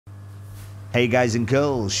Hey guys and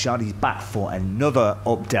girls, Shardy's back for another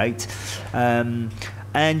update.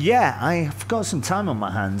 And yeah, I've got some time on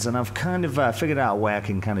my hands and I've kind of figured out a way I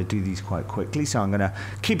can kind of do these quite quickly. So I'm going to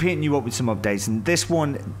keep hitting you up with some updates. And this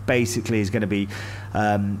one basically is going to be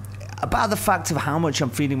about the fact of how much I'm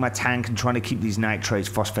feeding my tank and trying to keep these nitrates,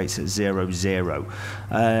 phosphates at 0, 0.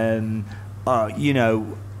 You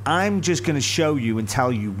know, I'm just going to show you and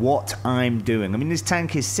tell you what I'm doing. I mean, this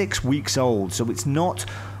tank is 6 weeks old, so it's not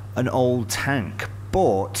an old tank,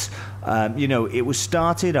 but you know, it was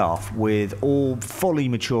started off with all fully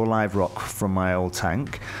mature live rock from my old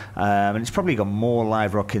tank, and it's probably got more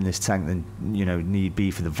live rock in this tank than, you know, need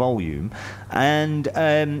be for the volume. And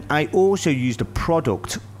I also used a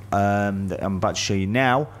product that I'm about to show you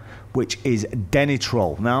now, which is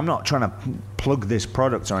Nitrates. Now, I'm not trying to plug this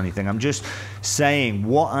product or anything. I'm just saying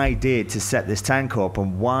what I did to set this tank up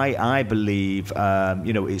and why I believe,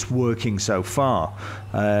 you know, it's working so far.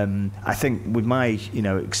 I think with my, you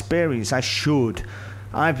know, experience,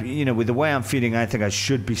 you know, with the way I'm feeling, I think I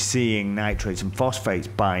should be seeing nitrates and phosphates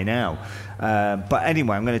by now. But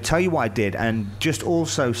anyway, I'm going to tell you what I did and just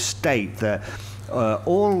also state that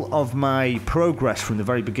all of my progress from the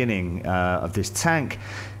very beginning of this tank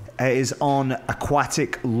is on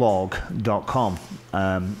aquaticlog.com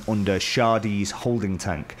under Shardy's holding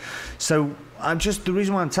tank. So the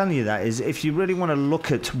reason why I'm telling you that is if you really want to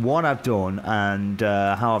look at what I've done and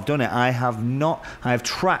how I've done it, I have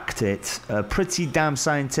tracked it pretty damn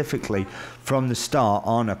scientifically from the start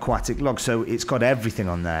on Aquatic Log. So it's got everything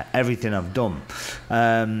on there, everything I've done.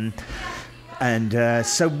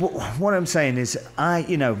 So what I'm saying is,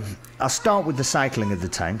 you know, I'll start with the cycling of the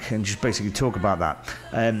tank and just basically talk about that.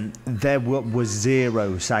 There was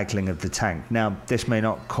 0 cycling of the tank. Now, this may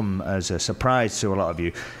not come as a surprise to a lot of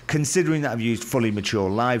you, considering that I've used fully mature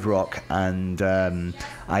live rock and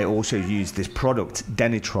I also used this product,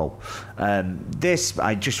 Nitrates.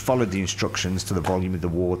 I just followed the instructions to the volume of the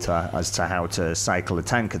water as to how to cycle a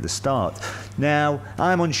tank at the start. Now,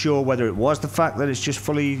 I'm unsure whether it was the fact that it's just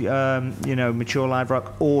fully, you know, mature live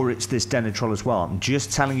rock, or it's this Nitrates as well. I'm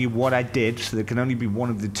just telling you what I did, so there can only be one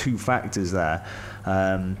of the two factors there.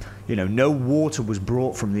 You know, no water was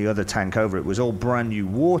brought from the other tank over. It was all brand new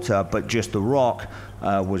water, but just the rock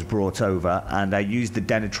was brought over, and I used the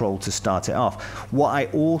Nitrates to start it off. What I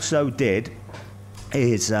also did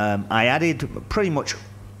is I added pretty much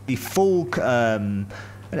the full I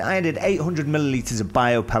added 800 milliliters of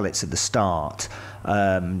bio pellets at the start.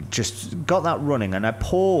 Just got that running, and I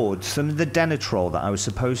poured some of the Nitrates that I was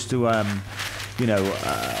supposed to you know,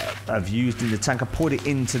 I've used in the tank. I poured it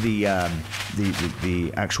into the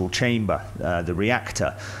actual chamber, the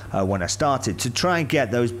reactor, when I started, to try and get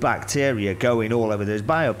those bacteria going all over those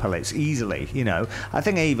biopellets easily. You know, I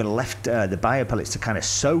think I even left the biopellets to kind of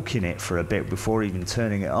soak in it for a bit before even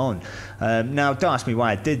turning it on. Now, don't ask me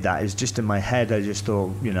why I did that. It's just in my head. I just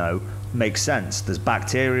thought, you know, makes sense. There's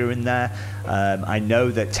bacteria in there. I know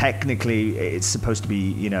that technically it's supposed to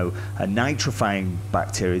be, you know, a nitrifying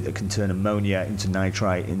bacteria that can turn ammonia into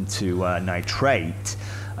nitrite into nitrate.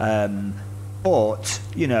 But,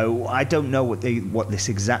 you know, I don't know what this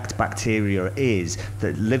exact bacteria is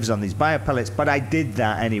that lives on these biopellets, but I did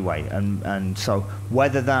that anyway. And so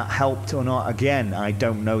whether that helped or not, again, I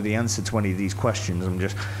don't know the answer to any of these questions. I'm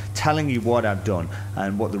just telling you what I've done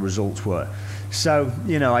and what the results were. So,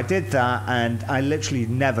 you know, I did that, and I literally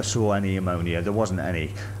never saw any ammonia. There wasn't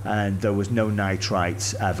any, and there was no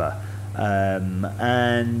nitrites ever.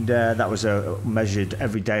 That was measured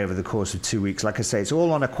every day over the course of 2 weeks. Like I say, it's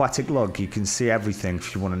all on Aquatic Log. You can see everything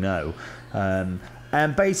if you want to know.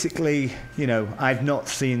 And basically, you know, I've not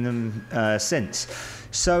seen them since.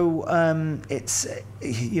 So it's,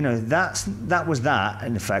 you know, that was that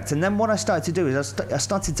in effect. And then what I started to do is I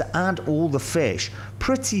started to add all the fish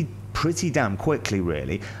pretty damn quickly,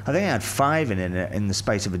 really. I think I had 5 in the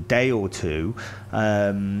space of a day or two.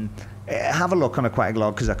 Have a look on Aquatic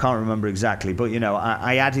Log, because I can't remember exactly, but, you know,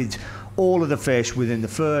 I added all of the fish within the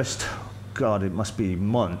first, God, it must be a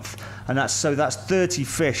month, and that's 30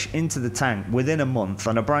 fish into the tank within a month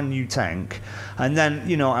on a brand new tank. And then,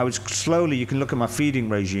 you know, I was slowly, you can look at my feeding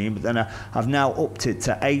regime, but then I've now upped it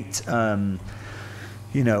to 8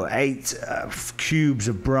 you know, 8 cubes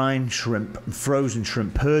of brine shrimp, frozen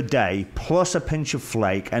shrimp per day, plus a pinch of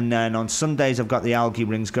flake. And then on Sundays I've got the algae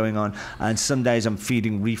rings going on, and Sundays I'm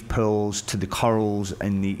feeding reef pearls to the corals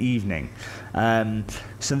in the evening.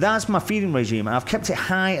 So that's my feeding regime. I've kept it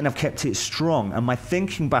high and I've kept it strong, and my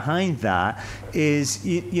thinking behind that is,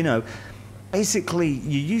 you know, basically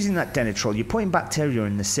you're using that denitrol, you're putting bacteria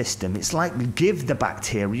in the system. It's like give the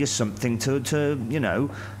bacteria something to you know,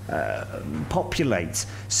 populate.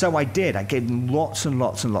 So I did. I gave them lots and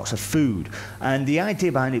lots and lots of food, and the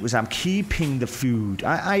idea behind it was I'm keeping the food.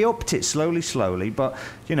 I upped it slowly, but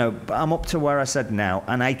you know, I'm up to where I said now,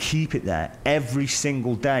 and I keep it there every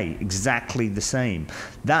single day, exactly the same.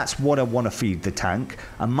 That's what I want to feed the tank.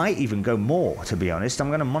 I might even go more, to be honest. I'm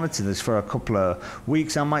going to monitor this for a couple of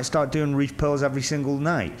weeks. I might start doing reef pills every single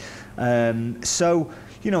night. So,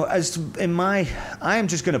 you know, I am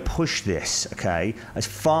just going to push this, okay, as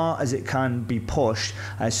far as it can be pushed.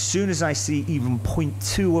 As soon as I see even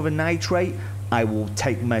 0.2 of a nitrate, I will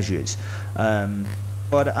take measures.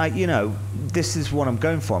 But you know, this is what I'm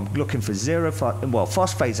going for. I'm looking for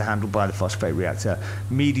phosphates are handled by the phosphate reactor.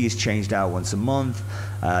 Media is changed out once a month.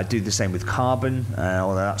 Do the same with carbon,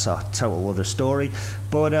 although that's a total other story.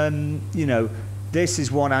 But you know, this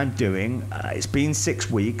is what I'm doing. It's been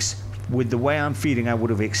 6 weeks. With the way I'm feeding, I would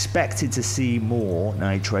have expected to see more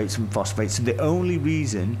nitrates and phosphates. So the only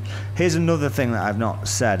reason, here's another thing that I've not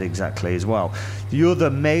said exactly as well. The other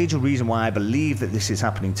major reason why I believe that this is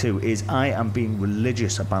happening too is I am being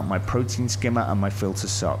religious about my protein skimmer and my filter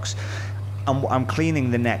socks. I'm cleaning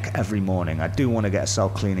the neck every morning. I do want to get a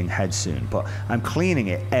self-cleaning head soon, but I'm cleaning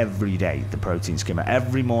it every day, the protein skimmer,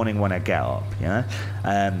 every morning when I get up. Yeah,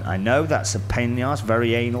 I know that's a pain in the ass,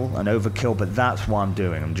 very anal and overkill, but that's what I'm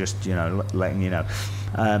doing. I'm just, you know, letting you know.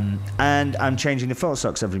 And I'm changing the filter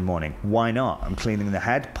socks every morning. Why not? I'm cleaning the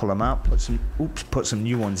head, pull them out, put some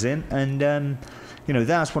new ones in, and you know,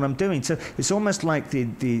 that's what I'm doing. So it's almost like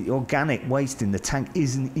the organic waste in the tank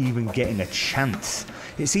isn't even getting a chance.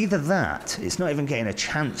 It's either that, it's not even getting a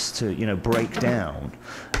chance to, you know, break down,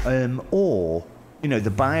 or, you know,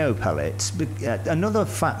 the bio pellets. But another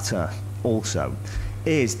factor also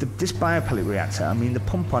is this bio pellet reactor. I mean, the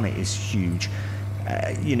pump on it is huge.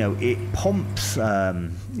 You know, it pumps,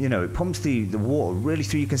 you know, it pumps the water really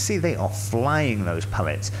through. You can see they are flying those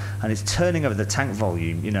pellets, and it's turning over the tank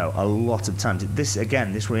volume, you know, a lot of times. This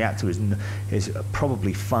reactor is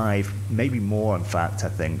probably 5, maybe more, in fact, I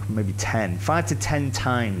think, maybe 5 to 10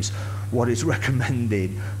 times what is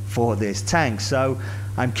recommended for this tank. So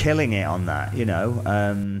I'm killing it on that, you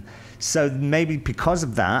know. So maybe because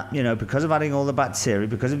of that, you know, because of adding all the bacteria,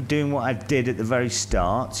 because of doing what I did at the very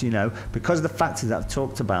start, you know, because of the factors that I've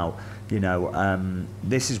talked about, you know,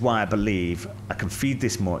 this is why I believe I can feed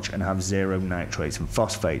this much and have 0 nitrates and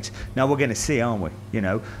phosphates. Now we're going to see, aren't we? You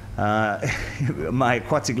know, my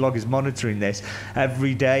aquatic log is monitoring this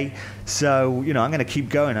every day. So, you know, I'm going to keep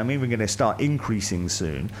going. I'm even going to start increasing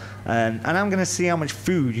soon. And I'm going to see how much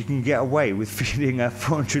food you can get away with feeding a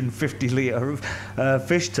 450-litre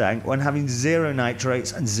fish tank when having 0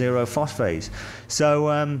 nitrates and 0 phosphates.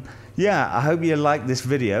 So, yeah, I hope you like this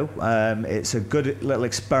video. It's a good little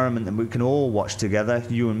experiment that we can all watch together,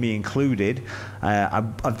 you and me included. I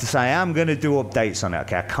have to say I am going to do updates on it.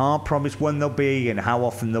 Okay, I can't promise when they'll be and how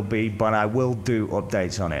often they'll be, but I will do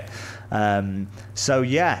updates on it. So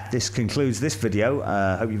yeah, this concludes this video.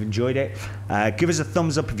 Hope you've enjoyed it. Give us a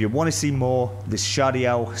thumbs up if you want to see more. This is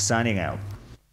Shadiel signing out.